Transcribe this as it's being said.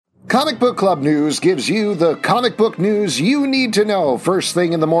Comic Book Club News gives you the comic book news you need to know first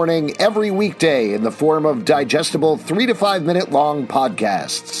thing in the morning every weekday in the form of digestible 3 to 5 minute long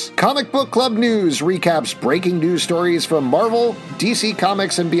podcasts. Comic Book Club News recaps breaking news stories from Marvel, DC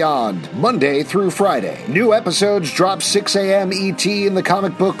Comics, and beyond, Monday through Friday. New episodes drop 6 a.m. ET in the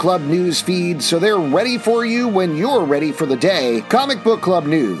Comic Book Club News feed, so they're ready for you when you're ready for the day. Comic Book Club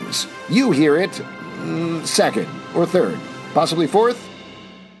News. You hear it second or third, possibly fourth.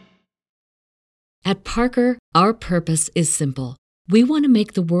 At Parker, our purpose is simple. We want to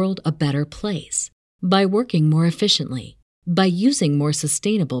make the world a better place by working more efficiently, by using more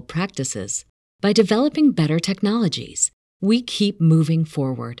sustainable practices, by developing better technologies. We keep moving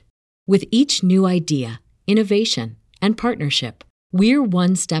forward. With each new idea, innovation, and partnership, we're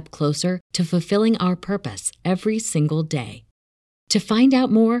one step closer to fulfilling our purpose every single day. To find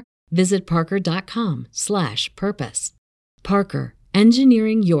out more, visit parker.com/purpose. Parker,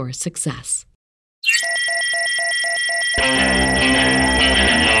 engineering your success.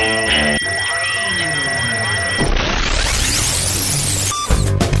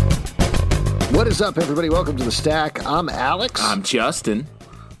 What is up, everybody? Welcome to The Stack. I'm Alex. I'm Justin.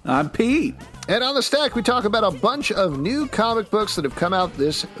 I'm Pete. And on The Stack, we talk about a bunch of new comic books that have come out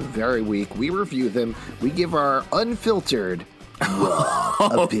this very week. We review them. We give our unfiltered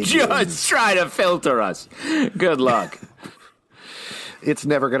opinions. Just try to filter us. Good luck. It's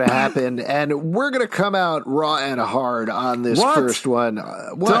never going to happen, and we're going to come out raw and hard on this first one.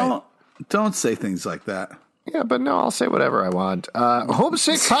 Don't say things like that. Yeah, but no, I'll say whatever I want.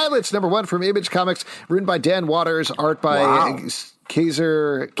 Homesick Pilots, #1 from Image Comics, written by Dan Watters, art by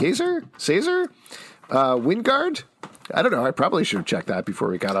Caesar Wingard. I don't know. I probably should have checked that before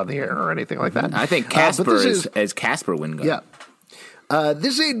we got on the air or anything like that. I think Casper is Casper Wingard. Yeah.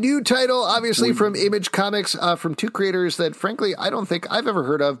 This is a new title, obviously, from Image Comics, from two creators that, frankly, I don't think I've ever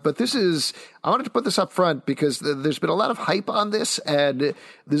heard of. But I wanted to put this up front because there's been a lot of hype on this, and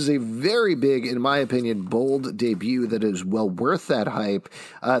this is a very big, in my opinion, bold debut that is well worth that hype.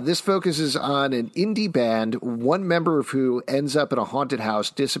 This focuses on an indie band, one member of who ends up in a haunted house,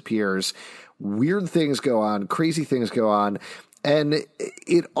 disappears, weird things go on, crazy things go on. And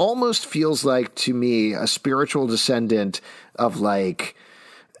it almost feels like, to me, a spiritual descendant of, like,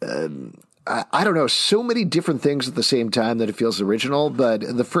 I don't know, so many different things at the same time that it feels original.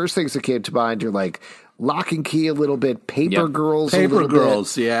 But the first things that came to mind are, like, Lock and Key a little bit, Paper Girls a little bit. Paper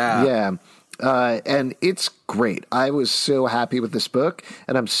Girls, yeah. Yeah. And it's great. I was so happy with this book,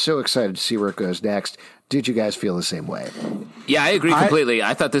 and I'm so excited to see where it goes next. Did you guys feel the same way? Yeah, I agree completely.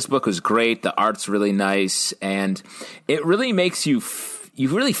 I thought this book was great. The art's really nice, and it really makes you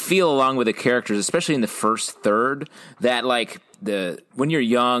really feel along with the characters, especially in the first third. That like when you're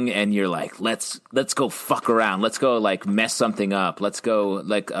young and you're like, let's go fuck around, let's go like mess something up, let's go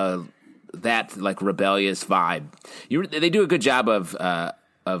like that like rebellious vibe. They do a good job of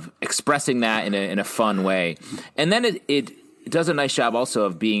expressing that in a fun way, and then it does a nice job also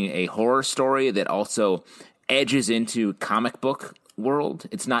of being a horror story that also edges into comic book world.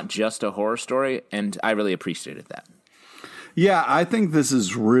 It's not just a horror story, and I really appreciated that. Yeah, I think this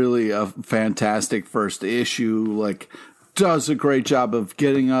is really a fantastic first issue. Like, does a great job of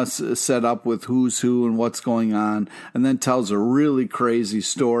getting us set up with who's who and what's going on, and then tells a really crazy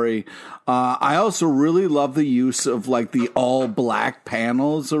story. I also really love the use of like the all black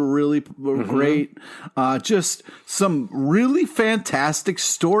panels are really great. Just some really fantastic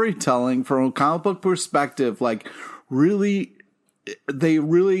storytelling from a comic book perspective. Like they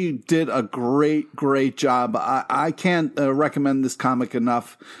really did a great job. I can't recommend this comic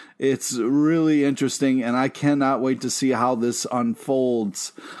enough. It's really interesting, and I cannot wait to see how this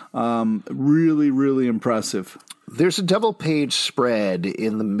unfolds. Really impressive. There's a double-page spread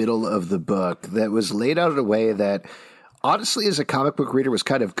in the middle of the book that was laid out in a way that, honestly, as a comic book reader, was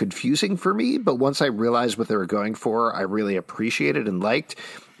kind of confusing for me. But once I realized what they were going for, I really appreciated and liked.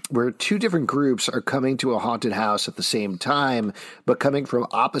 Where two different groups are coming to a haunted house at the same time, but coming from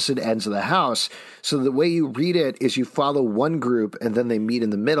opposite ends of the house. So the way you read it is you follow one group and then they meet in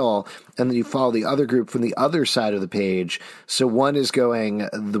the middle, and then you follow the other group from the other side of the page. So one is going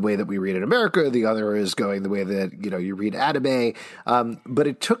the way that we read in America, the other is going the way that, you read anime. But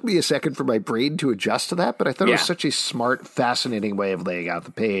it took me a second for my brain to adjust to that, but I thought it was such a smart, fascinating way of laying out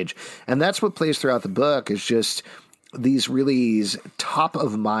the page. And that's what plays throughout the book, is just these really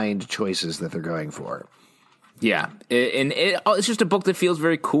top-of-mind choices that they're going for. Yeah, and it's just a book that feels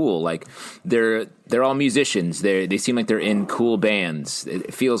very cool. Like they're all musicians. They seem like they're in cool bands.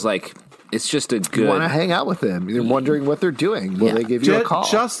 It feels like It's just a good. You want to hang out with them. You're wondering what they're doing. Will they give you a call?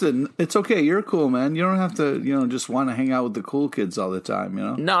 Justin, it's okay. You're cool, man. You don't have to, just want to hang out with the cool kids all the time,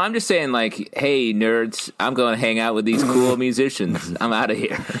 No, I'm just saying, like, hey, nerds, I'm going to hang out with these cool musicians. I'm out of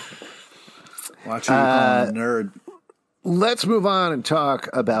here. Watch me call a nerd. Let's move on and talk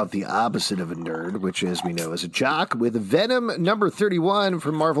about the opposite of a nerd, which, as we know, is a jock, with Venom number 31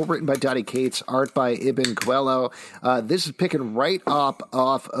 from Marvel, written by Donny Cates, art by Ibn Coelho. This is picking right up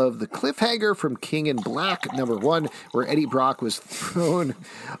off of the cliffhanger from King in Black number 1, where Eddie Brock was thrown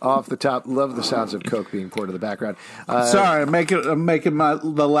off the top. Love the sounds of Coke being poured in the background. Sorry, I'm making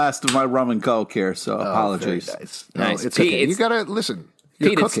the last of my rum and Coke here, so apologies. Very nice. Nice. No, it's Pete, okay. You got to listen. You're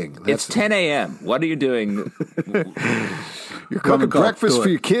Pete, cooking. It's 10 a.m. What are you doing? You're cooking breakfast for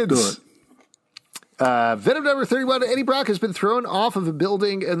your kids. Do Venom number 31, Eddie Brock has been thrown off of a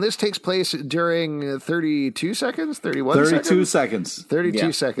building, and this takes place during 32 seconds? 31 32 seconds?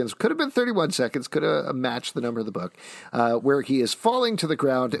 32 seconds. Could have been 31 seconds. Could have matched the number of the book, where he is falling to the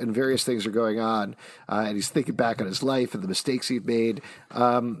ground and various things are going on, and he's thinking back on his life and the mistakes he'd made.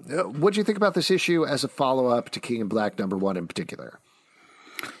 What do you think about this issue as a follow-up to King in Black number 1 in particular?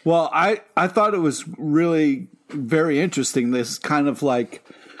 Well, I thought it was really very interesting. This kind of like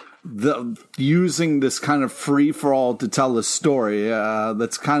using this kind of free for all to tell a story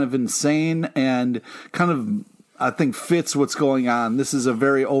that's kind of insane and kind of, I think, fits what's going on. This is a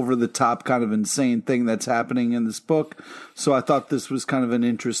very over the top kind of insane thing that's happening in this book. So I thought this was kind of an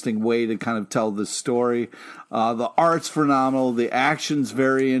interesting way to kind of tell this story. The art's phenomenal. The action's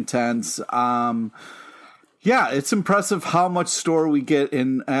very intense. Yeah, it's impressive how much story we get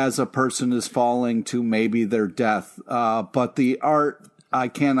in as a person is falling to maybe their death. But the art, I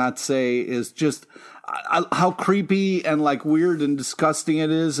cannot say, is just how creepy and like weird and disgusting it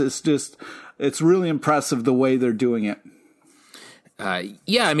is. It's really impressive the way they're doing it.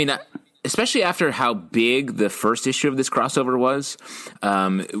 Yeah, I mean, especially after how big the first issue of this crossover was,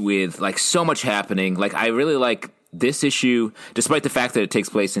 with like so much happening. Like, I really like this issue, despite the fact that it takes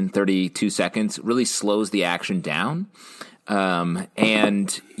place in 32 seconds, really slows the action down.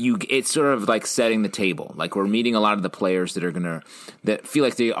 And it's sort of like setting the table. Like, we're meeting a lot of the players that feel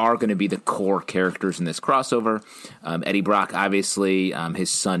like they are going to be the core characters in this crossover. Eddie Brock, obviously, his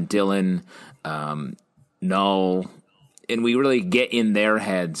son Dylan, Null, and we really get in their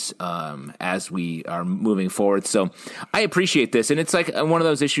heads as we are moving forward. So I appreciate this. And it's like one of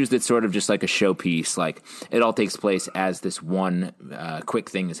those issues that's sort of just like a showpiece. Like, it all takes place as this one quick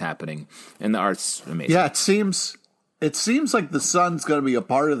thing is happening. And the art's amazing. Yeah, it seems like the son's going to be a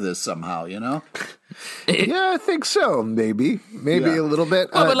part of this somehow, Yeah, I think so. Maybe a little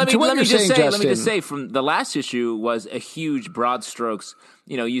bit. Well, but let me just say, from the last issue was a huge broad strokes.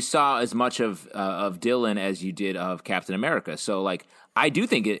 You saw as much of Dylan as you did of Captain America. So, like, I do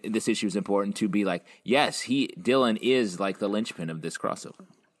think this issue is important to be like, yes, Dylan is like the linchpin of this crossover.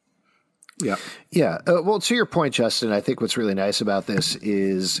 Yeah. Yeah. Well, to your point, Justin, I think what's really nice about this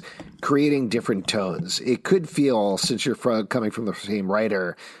is creating different tones. It could feel, since you're coming from the same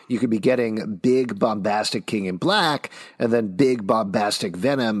writer, you could be getting big, bombastic King in Black and then big, bombastic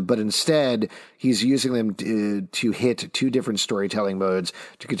Venom, but instead he's using them to hit two different storytelling modes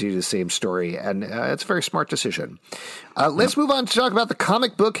to continue the same story, and it's a very smart decision. Let's move on to talk about the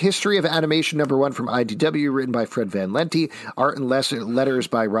comic book history of animation #1 from IDW, written by Fred Van Lente, art and letters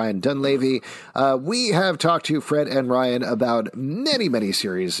by Ryan Dunleavy. We have talked to Fred and Ryan about many, many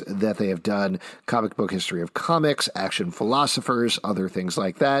series that they have done, comic book history of comics, action philosophers, other things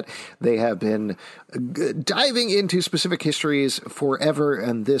like that. They have been diving into specific histories forever,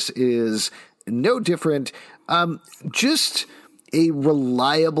 and this is no different. Just a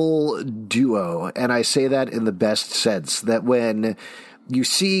reliable duo, and I say that in the best sense, that when you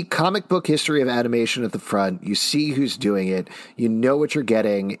see comic book history of animation at the front, you see who's doing it, you know what you're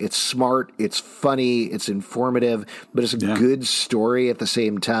getting. It's smart, it's funny, it's informative, but it's a good story at the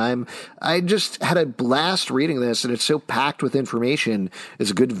same time. I just had a blast reading this, and it's so packed with information.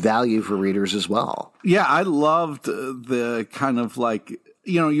 It's a good value for readers as well. Yeah, I loved the kind of like,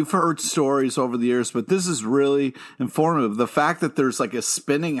 you've heard stories over the years, but this is really informative. The fact that there's like a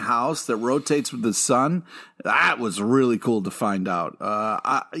spinning house that rotates with the sun, that was really cool to find out.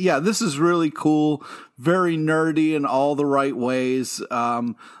 This is really cool, very nerdy in all the right ways.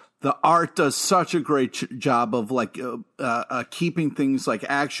 The art does such a great job of like keeping things like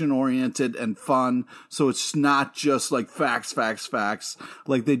action oriented and fun. So it's not just like facts.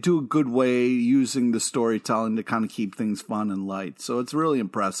 Like, they do a good way using the storytelling to kind of keep things fun and light. So it's really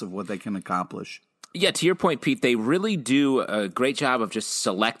impressive what they can accomplish. Yeah, to your point, Pete, they really do a great job of just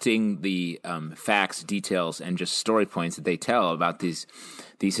selecting the facts, details, and just story points that they tell about these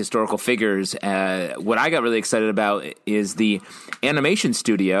historical figures. What I got really excited about is the animation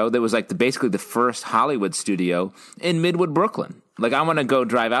studio that was like basically the first Hollywood studio in Midwood, Brooklyn. Like, I want to go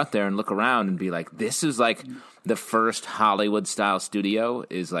drive out there and look around and be like, this is like the first Hollywood-style studio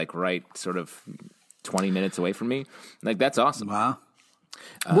is like right sort of 20 minutes away from me. Like, that's awesome. Wow.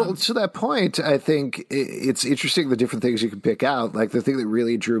 Well, to that point, I think it's interesting the different things you can pick out. Like, the thing that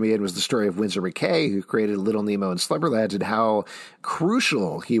really drew me in was the story of Winsor McCay, who created Little Nemo and Slumberland, and how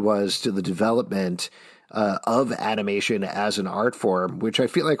crucial he was to the development of animation as an art form, which I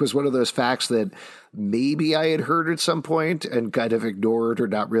feel like was one of those facts that maybe I had heard at some point and kind of ignored or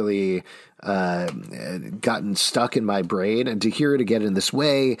not really gotten stuck in my brain. And to hear it again in this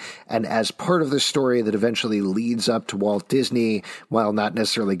way, and as part of the story that eventually leads up to Walt Disney, while not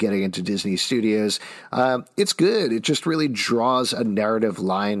necessarily getting into Disney Studios, it's good. It just really draws a narrative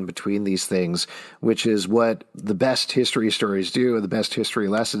line between these things, which is what the best history stories do, the best history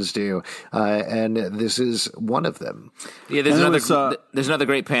lessons do. And this is one of them. Yeah, there's another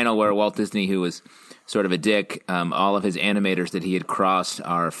great panel where Walt Disney, who was sort of a dick, all of his animators that he had crossed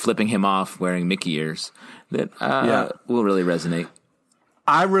are flipping him off wearing Mickey ears. That will really resonate.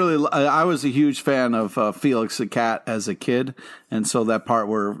 I was a huge fan of Felix the Cat as a kid, and so that part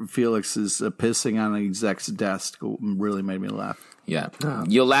where Felix is pissing on an exec's desk really made me laugh. Yeah,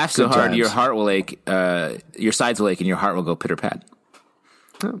 you'll laugh so hard your heart will ache, your sides will ache, and your heart will go pitter pat.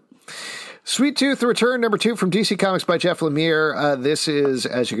 Sweet Tooth Return #2 from DC Comics by Jeff Lemire. This is,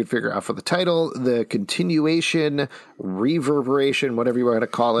 as you can figure out from the title, the continuation, reverberation, whatever you want to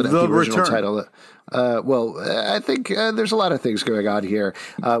call it, of the original title. I think there's a lot of things going on here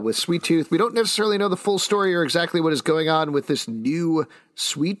with Sweet Tooth. We don't necessarily know the full story or exactly what is going on with this new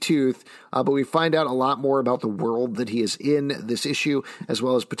Sweet Tooth, but we find out a lot more about the world that he is in this issue, as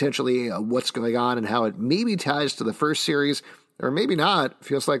well as potentially what's going on and how it maybe ties to the first series. Or maybe not.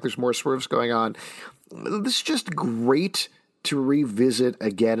 Feels like there's more swerves going on. This is just great to revisit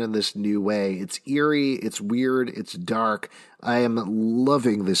again in this new way. It's eerie, it's weird, it's dark. I am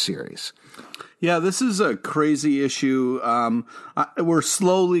loving this series. Yeah, this is a crazy issue. We're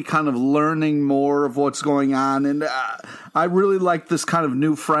slowly kind of learning more of what's going on, and I really like this kind of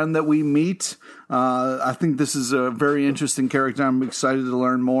new friend that we meet. I think this is a very interesting character. I'm excited to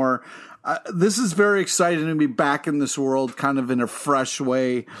learn more. This is very exciting to be back in this world kind of in a fresh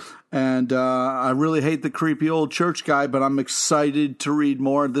way. And I really hate the creepy old church guy, but I'm excited to read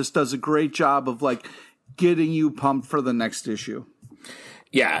more. This does a great job of like getting you pumped for the next issue.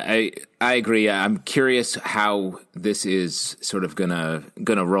 Yeah, I agree. I'm curious how this is sort of gonna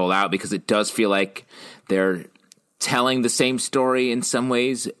roll out, because it does feel like they're telling the same story in some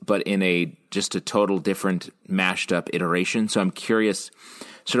ways, but in a total different mashed up iteration. So I'm curious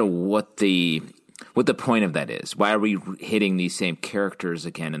sort of what the point of that is. Why are we hitting these same characters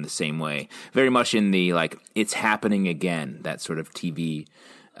again in the same way? Very much in the like, it's happening again, that sort of TV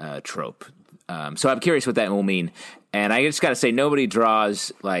trope. So I'm curious what that will mean. And I just got to say, nobody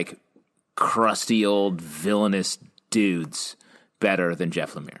draws like crusty old villainous dudes better than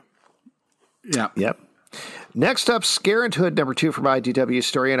Jeff Lemire. Yeah. Yep. Next up, Scarant Hood #2 from IDW,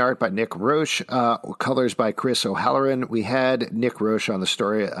 story and art by Nick Roche, colors by Chris O'Halloran. We had Nick Roche on the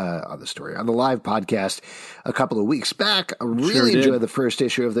live podcast a couple of weeks back. I really enjoyed the first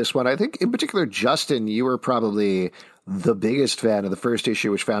issue of this one. I think in particular, Justin, you were probably the biggest fan of the first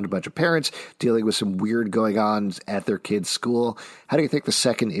issue, which found a bunch of parents dealing with some weird going on at their kids' school. How do you think the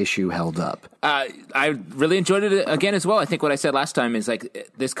second issue held up? I really enjoyed it again as well. I think what I said last time is like,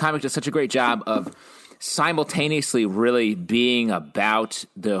 this comic does such a great job of simultaneously really being about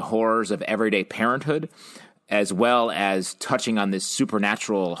the horrors of everyday parenthood, as well as touching on this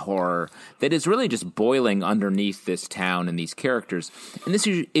supernatural horror that is really just boiling underneath this town and these characters. And this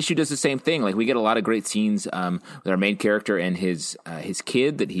issue does the same thing. Like, we get a lot of great scenes with our main character and his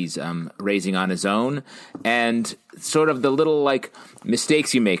kid that he's raising on his own, and sort of the little like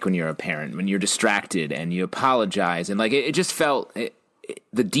mistakes you make when you're a parent, when you're distracted and you apologize, and like it just felt.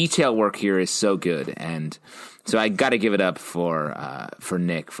 The detail work here is so good, and so I got to give it up for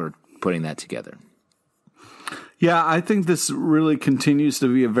Nick for putting that together. Yeah, I think this really continues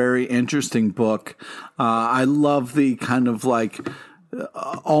to be a very interesting book. I love the kind of like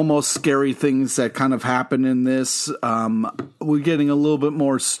almost scary things that kind of happen in this. We're getting a little bit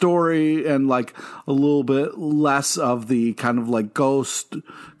more story and like a little bit less of the kind of like ghost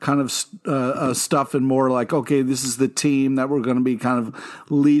kind of stuff, and more like, okay, this is the team that we're going to be kind of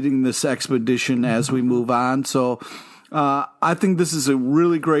leading this expedition as we move on. So I think this is a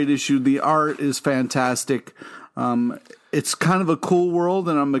really great issue. The art is fantastic. It's kind of a cool world,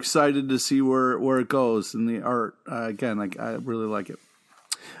 and I'm excited to see where it goes. And the art, again, I really like it.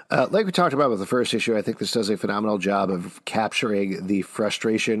 Like we talked about with the first issue, I think this does a phenomenal job of capturing the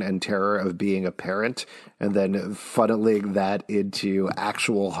frustration and terror of being a parent and then funneling that into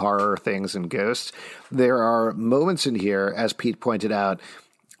actual horror things and ghosts. There are moments in here, as Pete pointed out,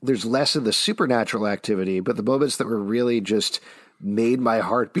 there's less of the supernatural activity, but the moments that were really just made my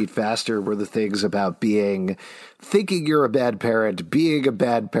heart beat faster were the things about thinking you're a bad parent, being a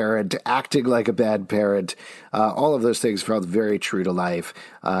bad parent, acting like a bad parent. All of those things felt very true to life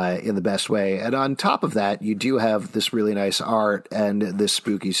in the best way. And on top of that, you do have this really nice art and this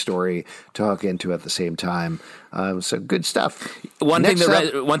spooky story to hook into at the same time. So good stuff. One thing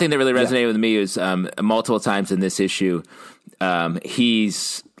that really resonated with me is multiple times in this issue,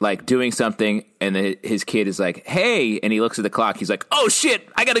 he's like doing something and his kid is like, hey, and he looks at the clock. He's like, oh shit,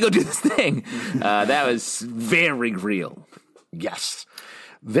 I got to go do this thing. That was very real. Yes.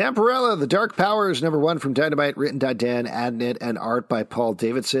 Vampirella, The Dark Powers, #1 from Dynamite, written by Dan Abnett and art by Paul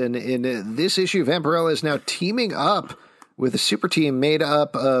Davidson. In this issue, Vampirella is now teaming up with a super team made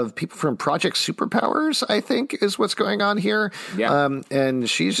up of people from Project Superpowers, I think is what's going on here. Yeah. And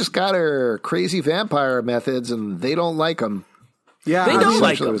she's just got her crazy vampire methods, and they don't like them. Yeah, they don't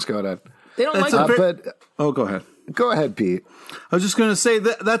like them. What's going on? They don't like them. Oh, go ahead. Go ahead, Pete. I was just going to say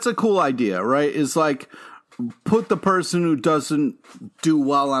that's a cool idea, right? Is like put the person who doesn't do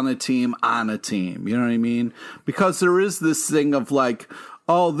well on a team. You know what I mean? Because there is this thing of like,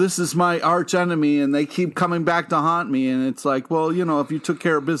 oh, this is my arch enemy, and they keep coming back to haunt me. And it's like, well, you know, if you took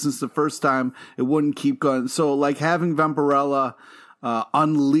care of business the first time, it wouldn't keep going. So like having Vampirella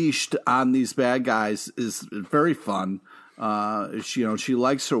unleashed on these bad guys is very fun. She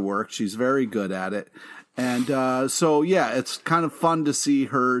likes her work. She's very good at it. And so, yeah, it's kind of fun to see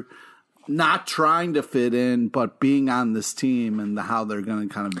her not trying to fit in, but being on this team and how they're going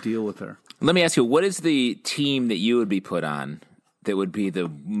to kind of deal with her. Let me ask you, what is the team that you would be put on that would be the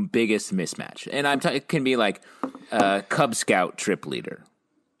biggest mismatch? And it can be like Cub Scout trip leader.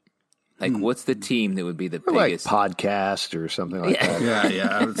 Like, what's the team that would be the biggest? Like podcast or something like that. Yeah.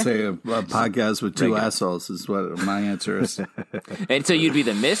 I would say a podcast with two assholes is what my answer is. And so you'd be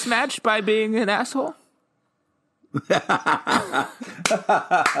the mismatch by being an asshole? All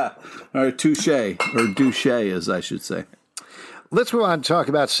right, touche, or douche, as I should say. Let's move on to talk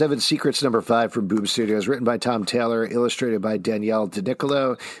about Seven Secrets #5 from Boom Studios, written by Tom Taylor, illustrated by Danielle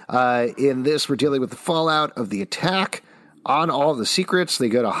DiNiccolo. In this, we're dealing with the fallout of the attack on all the secrets. They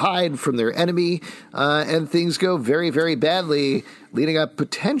go to hide from their enemy, and things go very, very badly, leading up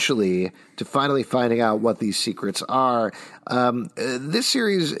potentially to finally finding out what these secrets are. This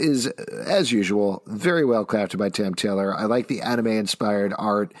series is, as usual, very well crafted by Tom Taylor. I like the anime-inspired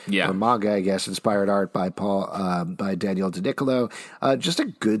art, or manga, I guess, inspired art by by Danielle DiNiccolo. Just a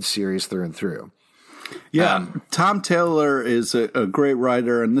good series through and through. Yeah, Tom Taylor is a great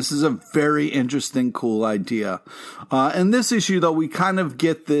writer, and this is a very interesting, cool idea. In this issue, though, we kind of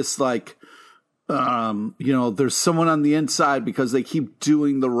get this, like, there's someone on the inside because they keep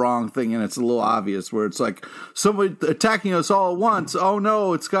doing the wrong thing, and it's a little obvious, where it's like, somebody attacking us all at once. Oh,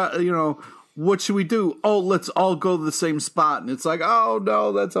 no, it's got, what should we do? Oh, let's all go to the same spot. And it's like, oh,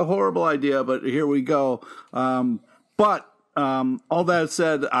 no, that's a horrible idea, but here we go. All that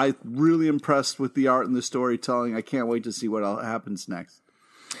said, I'm really impressed with the art and the storytelling. I can't wait to see what happens next.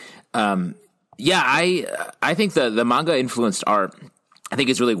 I think the manga influenced art, I think,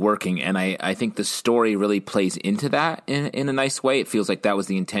 is really working, and I think the story really plays into that in a nice way. It feels like that was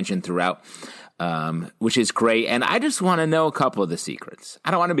the intention throughout, which is great. And I just want to know a couple of the secrets.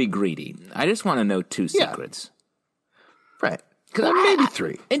 I don't want to be greedy. I just want to know 2 secrets. Right. Maybe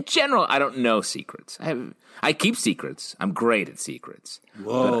 3. In general, I don't know secrets. I keep secrets. I'm great at secrets.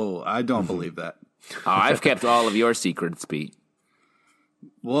 Whoa, I don't believe that. I've kept all of your secrets, Pete.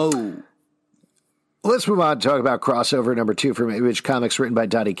 Whoa. Let's move on to talk about crossover #2 from Image Comics, written by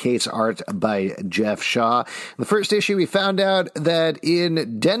Donny Cates, art by Jeff Shaw. In the first issue, we found out that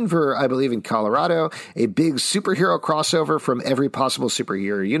in Denver, I believe in Colorado, a big superhero crossover from every possible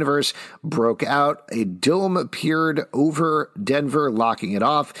superhero universe broke out. A dome appeared over Denver, locking it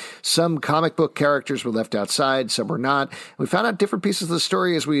off. Some comic book characters were left outside, some were not. We found out different pieces of the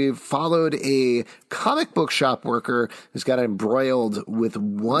story as we followed a comic book shop worker who's got embroiled with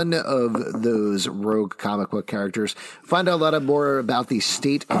one of those rogue comic book characters. Find out a lot more about the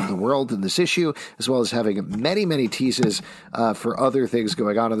state of the world in this issue, as well as having many, many teases for other things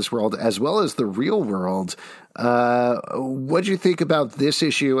going on in this world, as well as the real world. What do you think about this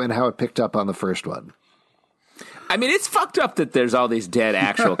issue and how it picked up on the first one? I mean, it's fucked up that there's all these dead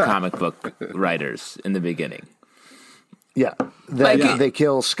actual comic book writers in the beginning. Yeah. They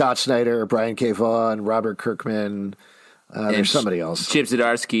kill Scott Snyder, Brian K. Vaughan, Robert Kirkman. There's somebody else. Chip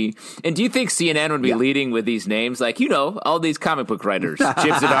Zdarsky. And do you think CNN would be leading with these names? Like, all these comic book writers. Chip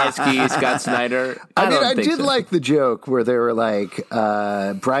Zdarsky, Scott Snyder. I did like the joke where they were like,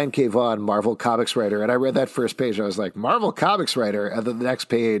 Brian K. Vaughan, Marvel Comics writer. And I read that first page and I was like, Marvel Comics writer. And then the next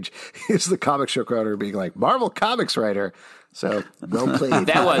page is the comic show writer being like, Marvel Comics writer. So, well played.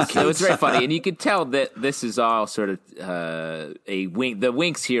 That was very funny. And you could tell that this is all sort of a wink. The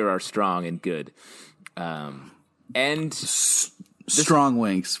winks here are strong and good. And strong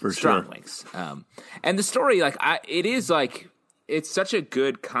winks for strong sure. Winks. And the story, it's such a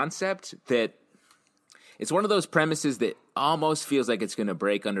good concept that it's one of those premises that almost feels like it's going to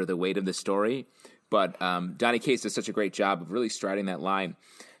break under the weight of the story. But Donny Cates does such a great job of really striding that line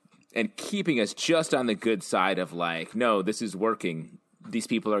and keeping us just on the good side of like, no, this is working. These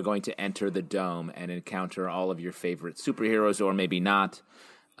people are going to enter the dome and encounter all of your favorite superheroes, or maybe not.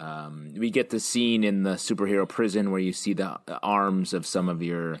 We get the scene in the superhero prison where you see the arms of some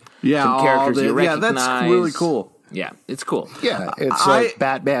characters you recognize. That's really cool. Yeah, it's cool. Yeah, it's like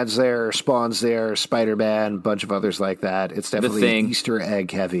Batman's there, Spawn's there, Spider-Man, a bunch of others like that. It's definitely Easter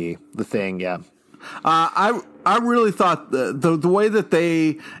egg heavy. The Thing, yeah. I really thought the way that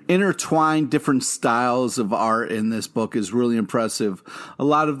they intertwine different styles of art in this book is really impressive. A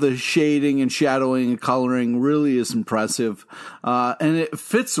lot of the shading and shadowing and coloring really is impressive. And it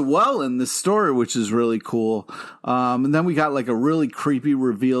fits well in this story, which is really cool. And then we got like a really creepy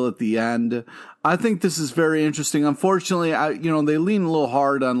reveal at the end. I think this is very interesting. Unfortunately, they lean a little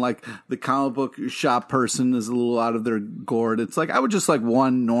hard on like the comic book shop person is a little out of their gourd. It's like, I would just like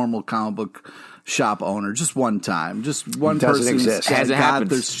one normal comic book shop owner, just one time, just one person got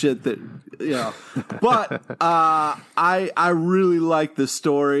their shit that, but, I really like this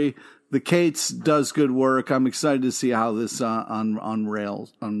story. The Cates does good work. I'm excited to see how this,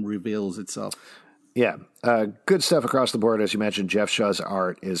 unreveals itself. Yeah, good stuff across the board. As you mentioned, Jeff Shaw's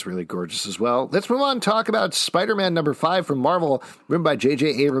art is really gorgeous as well. Let's move on and talk about Spider-Man #5 from Marvel, written by J.J.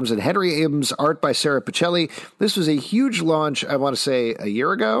 Abrams and Henry Abrams, art by Sarah Pichelli. This was a huge launch, I want to say, a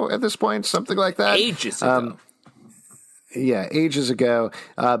year ago at this point, something like that. Ages ago. Yeah, ages ago,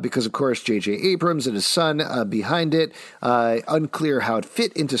 because, of course, J.J. Abrams and his son behind it. Unclear how it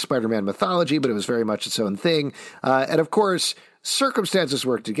fit into Spider-Man mythology, but it was very much its own thing. And, of course, circumstances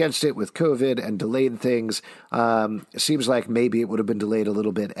worked against it with COVID and delayed things. It seems like maybe it would have been delayed a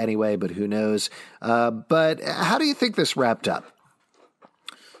little bit anyway, but who knows? But how do you think this wrapped up?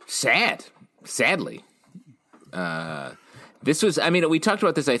 Sadly. This was, we talked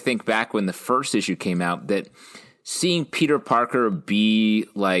about this, I think, back when the first issue came out, that seeing Peter Parker be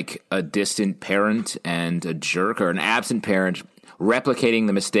like a distant parent and a jerk, or an absent parent, replicating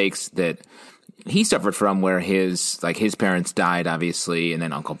the mistakes that he suffered from, where his parents died, obviously, and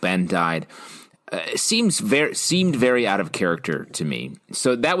then Uncle Ben died, seemed very out of character to me.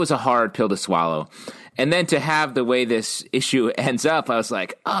 So that was a hard pill to swallow. And then to have the way this issue ends up, I was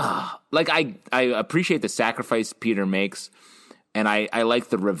like, I appreciate the sacrifice Peter makes, and I like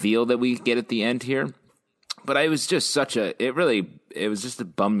the reveal that we get at the end here. But it was just it was just to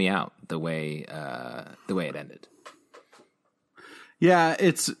bum me out the way it ended. Yeah,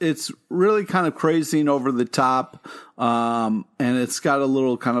 it's really kind of crazy and over the top, and it's got a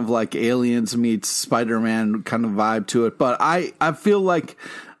little kind of like Aliens meets Spider-Man kind of vibe to it. But I feel like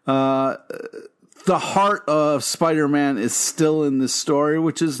the heart of Spider-Man is still in this story,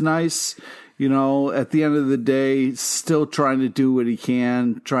 which is nice. At the end of the day, still trying to do what he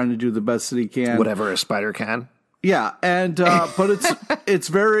can, trying to do the best that he can. Whatever a spider can. Yeah, and but it's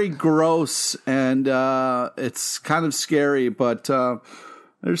very gross and it's kind of scary, but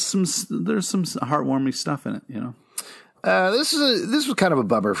there's some heartwarming stuff in it, This was kind of a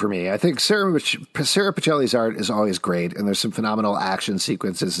bummer for me. I think Sarah Pichelli's art is always great, and there's some phenomenal action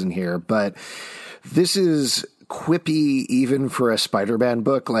sequences in here, but this is quippy even for a Spider-Man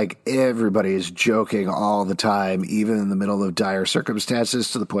book. Like, everybody is joking all the time, even in the middle of dire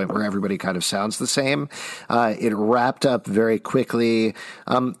circumstances, to the point where everybody kind of sounds the same. It wrapped up very quickly.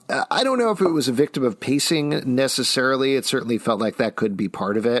 I don't know if it was a victim of pacing necessarily. It certainly felt like that could be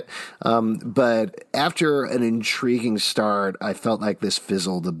part of it. But after an intriguing start, I felt like this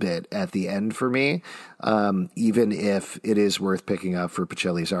fizzled a bit at the end for me. Even if it is worth picking up for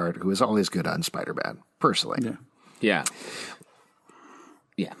Pichelli's art, who is always good on Spider-Man, personally. Yeah.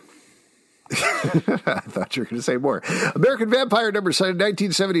 I thought you were going to say more. American Vampire number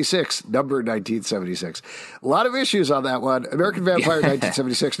 1976. Number 1976. A lot of issues on that one. American Vampire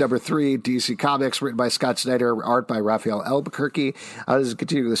 1976, number 3, DC Comics, written by Scott Snyder, art by Raphael Albuquerque. This is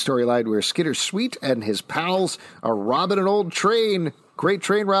continuing the storyline where Skinner Sweet and his pals are robbing an old train. Great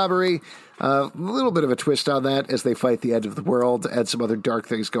train robbery. A little bit of a twist on that as they fight the end of the world, and some other dark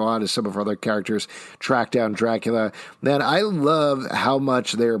things go on as some of our other characters track down Dracula. Man, I love how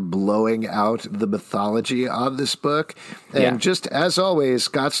much they're blowing out the mythology on this book. And just as always,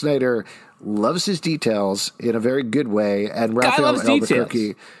 Scott Snyder loves his details in a very good way, and Raphael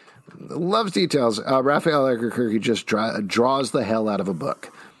Albuquerque loves details. Raphael Albuquerque just draws the hell out of a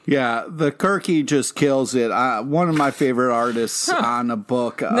book. Yeah, the Kirky just kills it. One of my favorite artists on a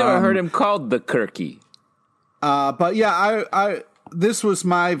book. Never heard him called the Kirky. But yeah, I this was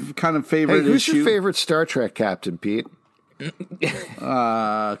my kind of favorite who's issue. Your favorite Star Trek captain, Pete?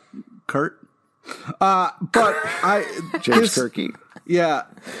 Kurt. But James Kirky. Yeah.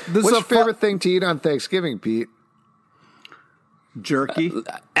 What's your favorite thing to eat on Thanksgiving, Pete? Jerky.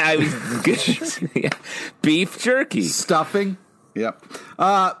 Beef jerky. Stuffing. Yep.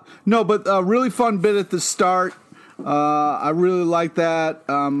 No, but a really fun bit at the start. I really like that.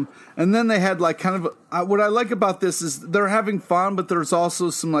 And then they had like kind of what I like about this is they're having fun, but there's also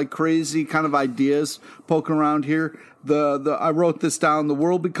some like crazy kind of ideas poking around here. I wrote this down. The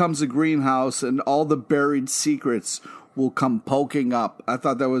world becomes a greenhouse, and all the buried secrets will come poking up. I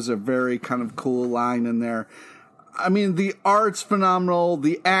thought that was a very kind of cool line in there. I mean, the art's phenomenal.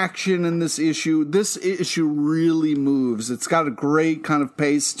 The action in this issue really moves. It's got a great kind of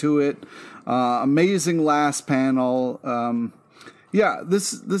pace to it. Amazing last panel.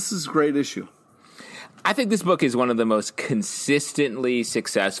 This is a great issue. I think this book is one of the most consistently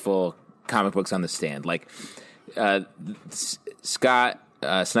successful comic books on the stand. Like, Scott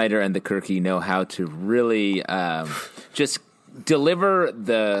Snyder and the Kirky know how to really just deliver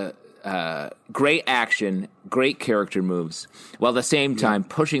the great action, great character moves, while at the same time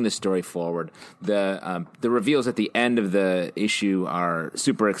pushing the story forward. The reveals at the end of the issue are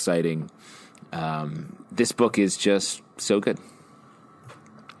super exciting. This book is just so good.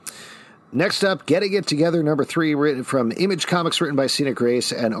 Next up, Getting It Together, number 3, written from Image Comics, written by Sina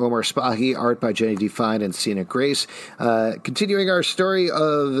Grace and Omar Spahi, art by Jenny Define and Sina Grace. Continuing our story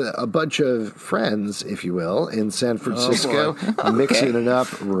of a bunch of friends, if you will, in San Francisco, mixing it up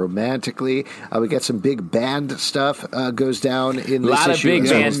romantically. We get some big band stuff goes down in this issue. A lot of big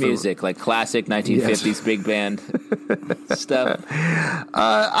band music, like classic 1950s big band stuff.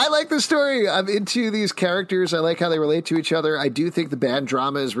 I like the story. I'm into these characters. I like how they relate to each other. I do think the band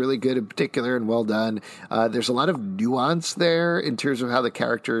drama is really good in particular and well done. There's a lot of nuance there in terms of how the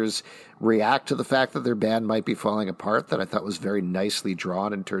characters react to the fact that their band might be falling apart that I thought was very nicely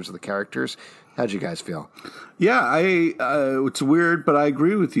drawn in terms of the characters. How'd you guys feel? Yeah, it's weird, but I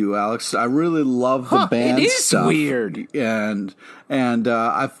agree with you, Alex. I really love the band it is stuff. Weird. And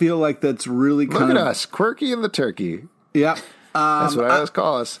I feel like that's really kind of... Look at us, Quirky and the Turkey. Yeah. That's what I always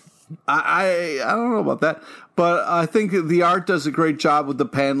call us. I don't know about that, but I think the art does a great job with the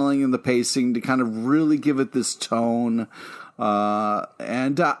paneling and the pacing to kind of really give it this tone. I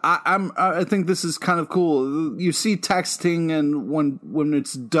think this is kind of cool. You see texting and when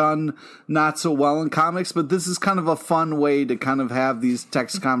it's done not so well in comics, but this is kind of a fun way to kind of have these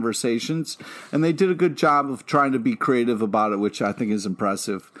text conversations, and they did a good job of trying to be creative about it, which I think is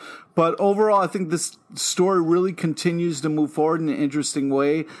impressive. But overall, I think this story really continues to move forward in an interesting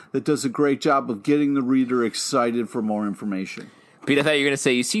way that does a great job of getting the reader excited for more information. Pete, I thought you were going to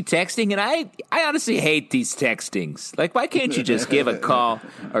say, you see texting, and I honestly hate these textings. Like, why can't you just give a call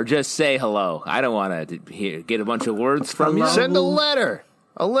or just say hello? I don't want to get a bunch of words from you. Send a letter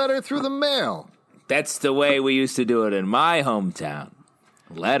through the mail. That's the way we used to do it in my hometown.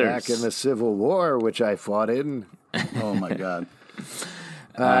 Letters. Back in the Civil War, which I fought in. Oh, my God.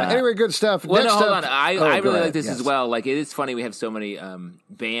 Anyway, good stuff. Well, Next no, hold up, on. I really like this yes. as well. Like, it is funny we have so many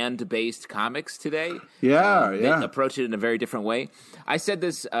band-based comics today. Yeah, They approach it in a very different way. I said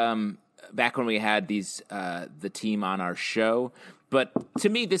this back when we had the team on our show, but to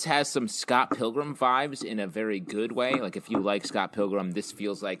me, this has some Scott Pilgrim vibes in a very good way. Like, if you like Scott Pilgrim, this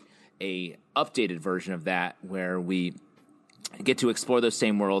feels like a updated version of that, where we get to explore those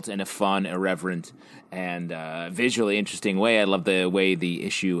same worlds in a fun, irreverent, and visually interesting way. I love the way the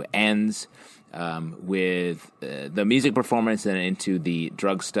issue ends with the music performance and into the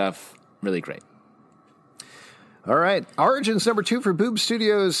drug stuff. Really great. All right. Origins number 2 for Boom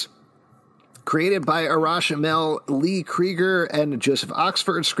Studios. Created by Arash Amel, Lee Krieger, and Joseph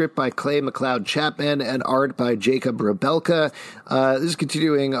Oxford. Script by Clay McLeod Chapman and art by Jacob Rebelka. This is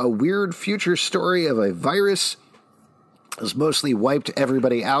continuing a weird future story of a virus has mostly wiped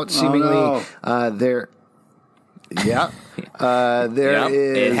everybody out, seemingly. There is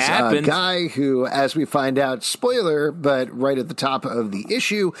a guy who, as we find out, spoiler, but right at the top of the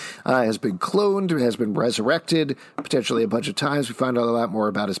issue, has been cloned, has been resurrected, potentially a bunch of times. We find out a lot more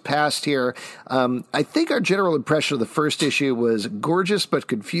about his past here. I think our general impression of the first issue was gorgeous but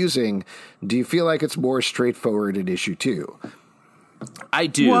confusing. Do you feel like it's more straightforward in issue 2? I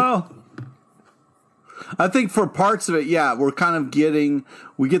do. Well, I think for parts of it, yeah,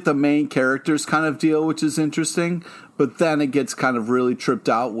 we get the main characters kind of deal, which is interesting, but then it gets kind of really tripped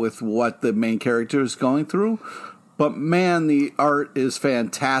out with what the main character is going through. But man, the art is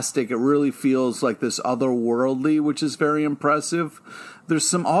fantastic. It really feels like this otherworldly, which is very impressive.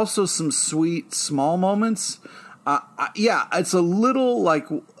 There's also some sweet small moments. Yeah, it's a little like,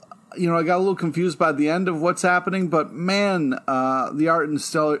 I got a little confused by the end of what's happening, but man, the art and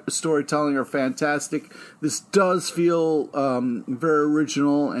storytelling are fantastic. This does feel very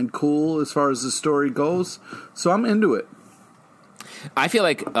original and cool as far as the story goes, so I'm into it. I feel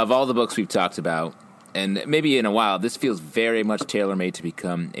like of all the books we've talked about, and maybe in a while, this feels very much tailor-made to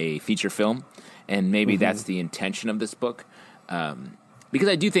become a feature film, and maybe that's the intention of this book, because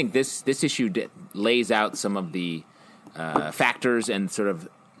I do think this issue lays out some of the factors and sort of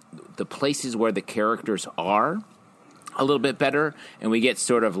the places where the characters are a little bit better, and we get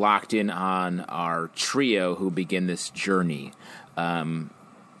sort of locked in on our trio who begin this journey.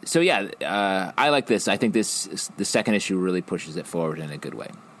 So yeah, I like this. I think the second issue really pushes it forward in a good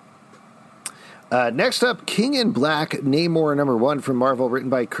way. Next up, King in Black, Namor #1 from Marvel, written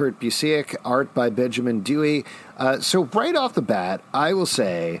by Kurt Busiek, art by Benjamin Dewey. So right off the bat, I will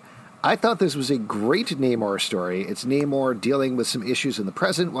say, I thought this was a great Namor story. It's Namor dealing with some issues in the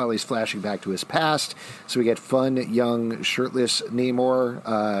present while he's flashing back to his past. So we get fun, young, shirtless Namor,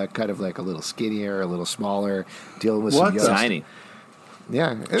 kind of like a little skinnier, a little smaller, dealing with some young... Tiny.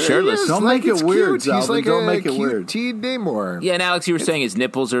 Yeah. Shirtless. Don't make it weird, He's like Don't a make it cute weird. teen Namor. Yeah, and Alex, you were saying his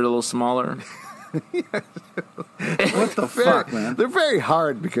nipples are a little smaller. What the fuck, man? They're very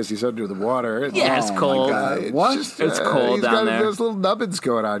hard because he's under the water. Yeah, it's cold. What? It's cold he's down got there. Those little nubbins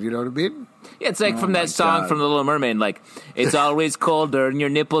going on, you know what I mean? Yeah, it's like from that song from The Little Mermaid, like, it's always colder and your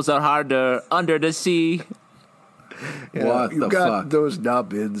nipples are harder under the sea. Yeah, What you've the got fuck? those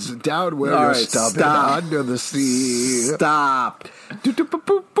nubbins down where All you're right, stubbing stop. under the sea. Stop.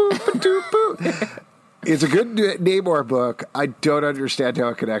 It's a good Namor book. I don't understand how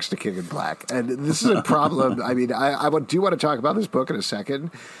it connects to King in Black. And this is a problem. I mean, I do want to talk about this book in a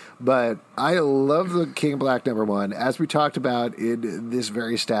second, but I love the King in Black #1. As we talked about in this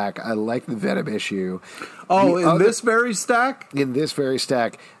very stack, I like the Venom issue. This very stack? In this very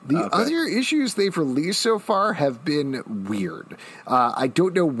stack. The other issues they've released so far have been weird. I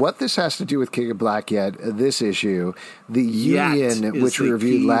don't know what this has to do with King in Black yet. This issue, the Union, which we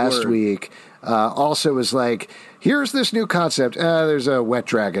reviewed last week, also is like, here's this new concept. There's a wet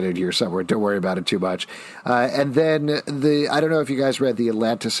dragon in here somewhere. Don't worry about it too much. And then I don't know if you guys read the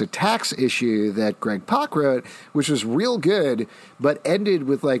Atlantis Attacks issue that Greg Pak wrote, which was real good, but ended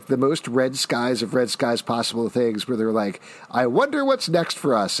with like the most red skies of red skies possible things, where they were like, I wonder what's next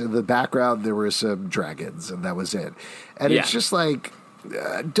for us. In the background, there were some dragons, and that was it. And it's just like,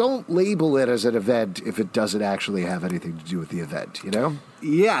 don't label it as an event if it doesn't actually have anything to do with the event, you know?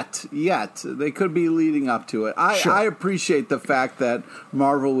 Yet. They could be leading up to it. I appreciate the fact that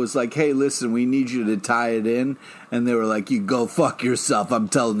Marvel was like, hey, listen, we need you to tie it in. And they were like, you go fuck yourself. I'm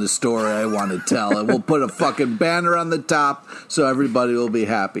telling the story I want to tell. And we'll put a fucking banner on the top so everybody will be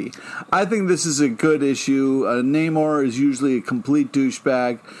happy. I think this is a good issue. Namor is usually a complete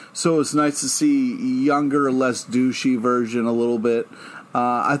douchebag. So it's nice to see younger, less douchey version a little bit.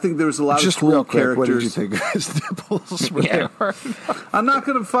 I think there was a lot of cool real quick, characters. What did you think of his nipples? I'm not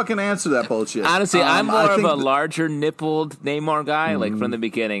going to fucking answer that bullshit. Honestly, I'm more of a larger nippled Namor guy. Like from the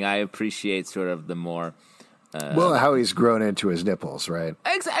beginning, I appreciate sort of the more. Well, how he's grown into his nipples, right?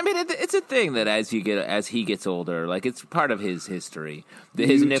 I mean, it's a thing that as he gets older, like it's part of his history.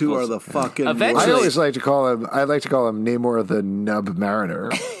 His nipples two are the fucking. Eventually, I always like to call him. I like to call him Namor the Nub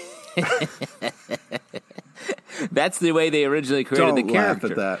Mariner. That's the way they originally created the character.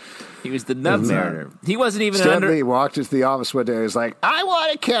 Laugh at that. He was the Nub Mariner. He wasn't even Stan Lee walked into the office one day and was like, I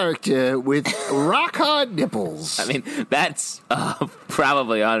want a character with rock-hard nipples. I mean, that's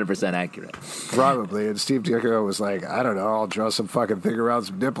probably 100% accurate. Probably. And Steve Ditko was like, I don't know, I'll draw some fucking thing around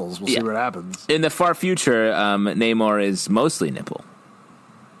some nipples. We'll see what happens. In the far future, Namor is mostly nipple.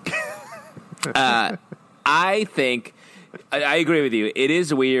 I think I agree with you. It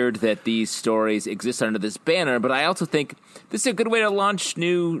is weird that these stories exist under this banner, but I also think this is a good way to launch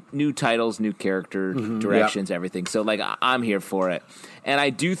new titles, new character directions, everything. So, like, I'm here for it. And I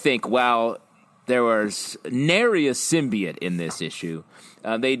do think, while there was nary a symbiote in this issue,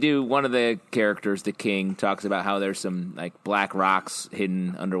 they do, one of the characters, the king, talks about how there's some, like, black rocks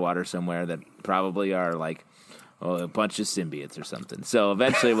hidden underwater somewhere that probably are, like, a bunch of symbiotes or something. So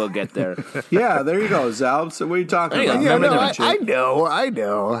eventually we'll get there. Yeah, there you go, Zalb. So what are you talking about? Yeah, no, I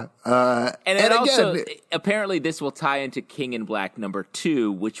know. And then also, apparently this will tie into King in Black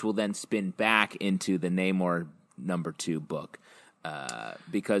 #2, which will then spin back into the Namor #2 book.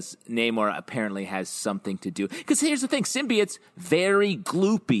 Because Namor apparently has something to do. Because here's the thing, symbiotes, very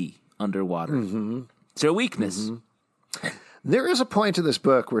gloopy underwater. It's their weakness. There is a point in this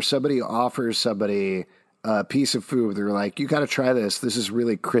book where somebody offers somebody a piece of food. They're like, you got to try this. This is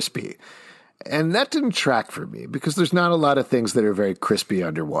really crispy. And that didn't track for me because there's not a lot of things that are very crispy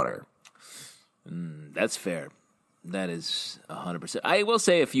underwater. That's fair. That is 100%. I will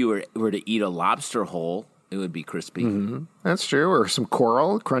say if you were to eat a lobster whole, it would be crispy. That's true. Or some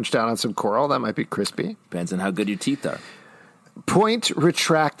coral, crunch down on some coral. That might be crispy. Depends on how good your teeth are. Point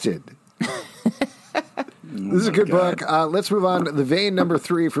retracted. This is a good book. Let's move on to The Vein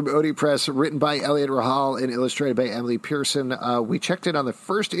 #3 from Odie Press, written by Elliot Rahal and illustrated by Emily Pearson. We checked in on the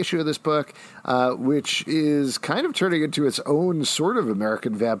first issue of this book, which is kind of turning into its own sort of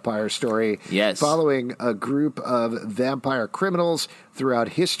American vampire story. Yes. Following a group of vampire criminals throughout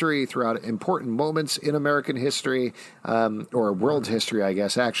history, throughout important moments in American history, or world history, I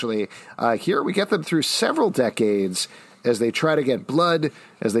guess, actually. Here we get them through several decades as they try to get blood,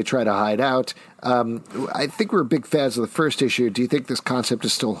 as they try to hide out. I think we're big fans of the first issue. Do you think this concept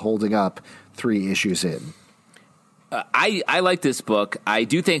is still holding up 3 issues in? I like this book. I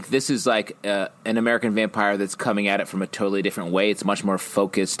do think this is like an American vampire that's coming at it from a totally different way. It's much more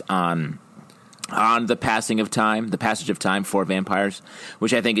focused on the passage of time for vampires,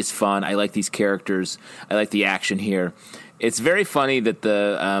 which I think is fun. I like these characters. I like the action here. It's very funny that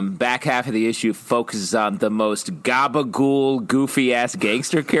the back half of the issue focuses on the most gabagool, goofy-ass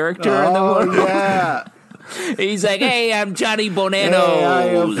gangster character in the world. Yeah. He's like, hey, I'm Johnny Bonanno. Hey, I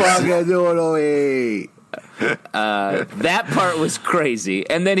am fucking doing That part was crazy.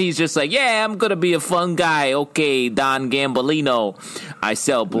 And then he's just like, yeah, I'm going to be a fun guy. Okay, Don Gambolino. I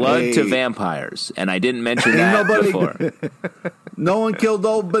sell blood to vampires. And I didn't mention that before. No one killed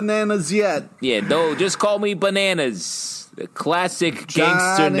old Bananas yet. Yeah, no, just call me Bananas. The classic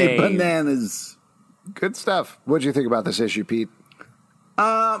gangster Johnny name. Bananas. Good stuff. What did you think about this issue, Pete?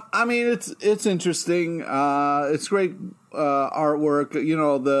 I mean, it's interesting. It's great artwork. You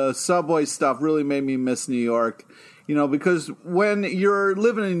know, the subway stuff really made me miss New York. You know, because when you're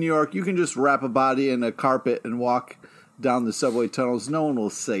living in New York, you can just wrap a body in a carpet and walk down the subway tunnels. No one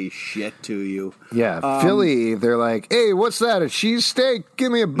will say shit to you. Yeah, Philly, they're like, hey, what's that? A cheesesteak?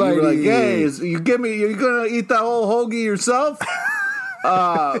 Give me a bite. You're like, hey, you're going to eat that whole hoagie yourself?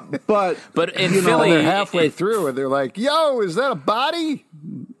 But in Philly, they're halfway through and they're like, yo, is that a body?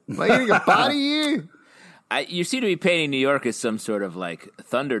 Am I eating a body here? You seem to be painting New York as some sort of like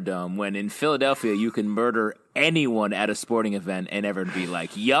Thunderdome, when in Philadelphia you can murder anyone at a sporting event and everyone be like,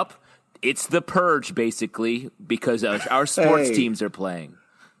 yup, it's the purge, basically, because our sports teams are playing.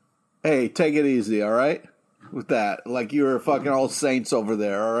 Hey, take it easy, all right? With that. Like you're fucking all Saints over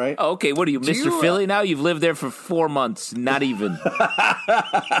there, all right? Oh, okay, what are you, Mr. Philly now? You've lived there for 4 months, not even. We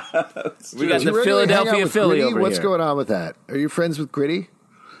got the Philadelphia Philly over What's here. going on with that? Are you friends with Gritty?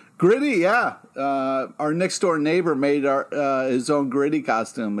 Gritty, yeah. Our next door neighbor made his own Gritty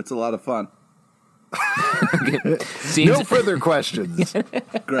costume. It's a lot of fun. No further questions.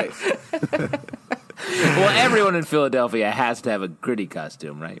 Great. Well, everyone in Philadelphia has to have a Gritty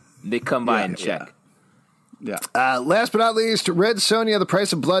costume, right? They come by and check. Yeah. Last but not least, Red Sonja, The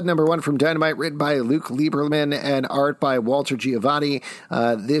Price of Blood, #1 from Dynamite, written by Luke Lieberman and art by Walter Giovanni.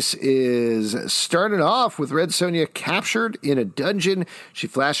 This is started off with Red Sonja captured in a dungeon. She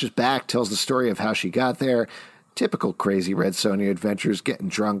flashes back, tells the story of how she got there. Typical crazy Red Sonja adventures, getting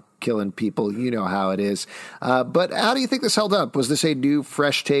drunk, killing people. You know how it is. But how do you think this held up? Was this a new,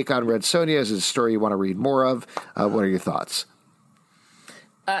 fresh take on Red Sonja? Is it a story you want to read more of? What are your thoughts?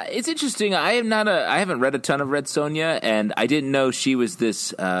 It's interesting. I haven't read a ton of Red Sonja, and I didn't know she was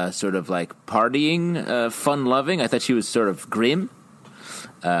this sort of like partying, fun-loving. I thought she was sort of grim.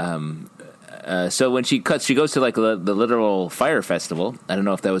 So when she goes to like the literal fire festival. I don't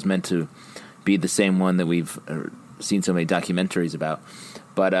know if that was meant to be the same one that we've seen so many documentaries about,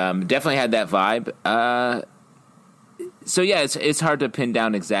 but definitely had that vibe. So yeah, it's hard to pin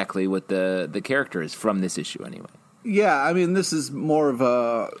down exactly what the character is from this issue anyway. Yeah, I mean, this is more of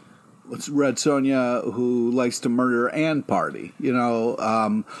a Red Sonja who likes to murder and party,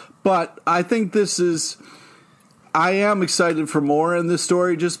 but I think I am excited for more in this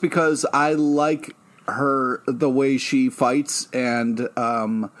story just because I like the way she fights and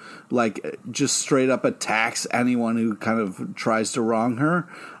just straight up attacks anyone who kind of tries to wrong her.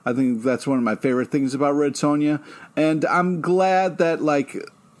 I think that's one of my favorite things about Red Sonja, and I'm glad that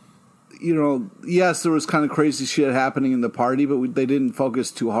yes, there was kind of crazy shit happening in the party, but they didn't focus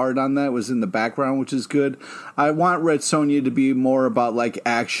too hard on that. It was in the background, which is good. I want Red Sonja to be more about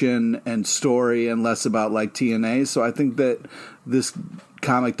action and story and less about TNA. So I think that this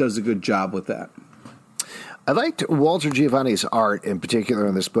comic does a good job with that. I liked Walter Giovanni's art in particular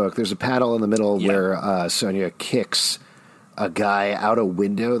in this book. There's a panel in the middle where Sonja kicks a guy out a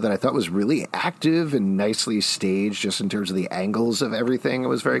window that I thought was really active and nicely staged just in terms of the angles of everything. It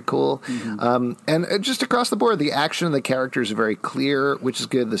was very cool. Mm-hmm. And just across the board, the action and the characters are very clear, which is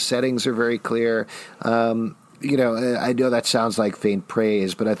good. The settings are very clear. I know that sounds like faint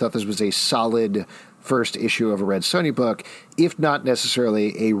praise, but I thought this was a solid first issue of a Red Sonja book, if not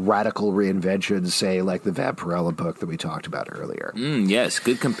necessarily a radical reinvention, say, like the Vampirella book that we talked about earlier. Yes,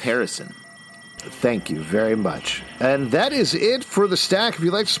 good comparison. Thank you very much. And that is it for The Stack. If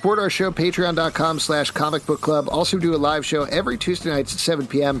you'd like to support our show, patreon.com/Comic Book Club. Also do a live show every Tuesday nights at 7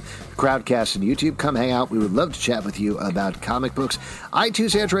 p.m. Crowdcast and YouTube. Come hang out. We would love to chat with you about comic books.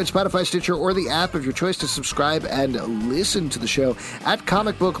 iTunes, Android, Spotify, Stitcher, or the app of your choice to subscribe and listen to the show at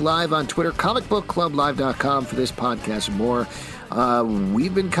Comic Book Live on Twitter, comicbookclublive.com for this podcast and more.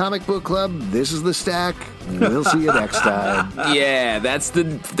 We've been Comic Book Club. This is The Stack. We'll see you next time. Yeah, that's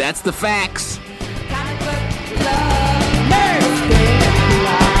the facts. Comic Book Club.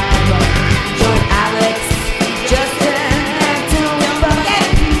 Join Alex, Justin, and Tony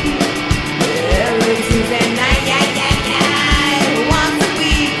every Tuesday night. Once a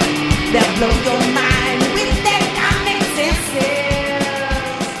week, they'll blow your mind with their comic senses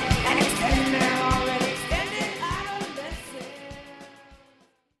and extend their already extended adolescence.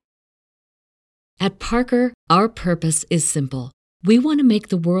 At Parker, our purpose is simple. We want to make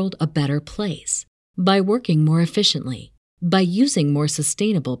the world a better place by working more efficiently, by using more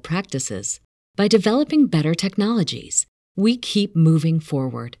sustainable practices, by developing better technologies. We keep moving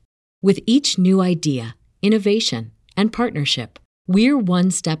forward. With each new idea, innovation, and partnership, we're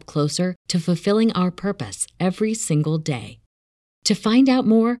one step closer to fulfilling our purpose every single day. To find out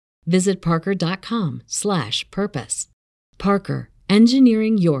more, visit parker.com/purpose. Parker,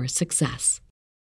 engineering your success.